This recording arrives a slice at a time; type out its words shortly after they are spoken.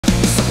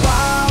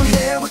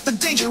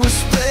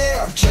dangerous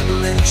flair,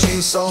 juggling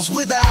chainsaws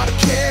without a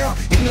care.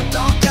 In the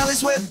dark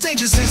alleys where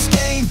danger's his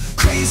game,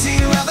 crazy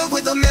rabbit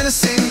with a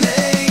menacing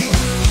name.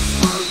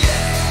 Oh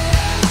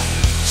yeah,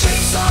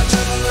 chainsaw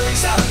juggler,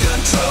 he's out of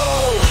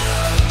control,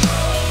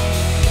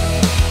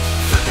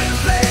 flipping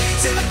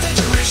blades in a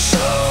dangerous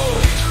show.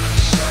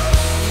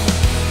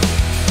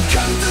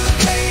 Come through the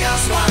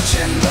chaos, watch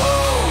and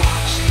roll.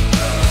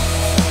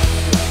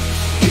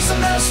 He's a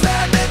menace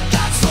magnet,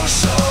 that's for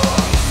sure.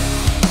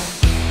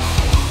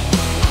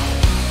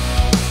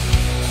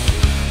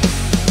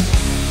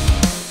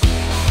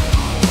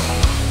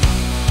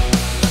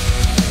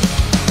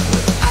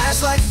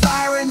 Like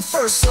fire and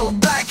first so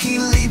black, he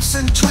leaps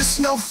and twists,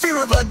 no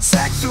fear of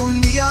attack. Through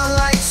neon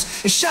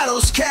lights and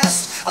shadows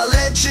cast, a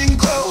legend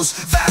grows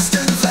fast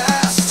and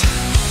fast.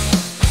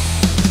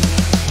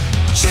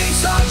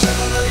 Chainsaw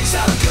juggler, he's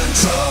out of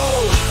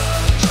control,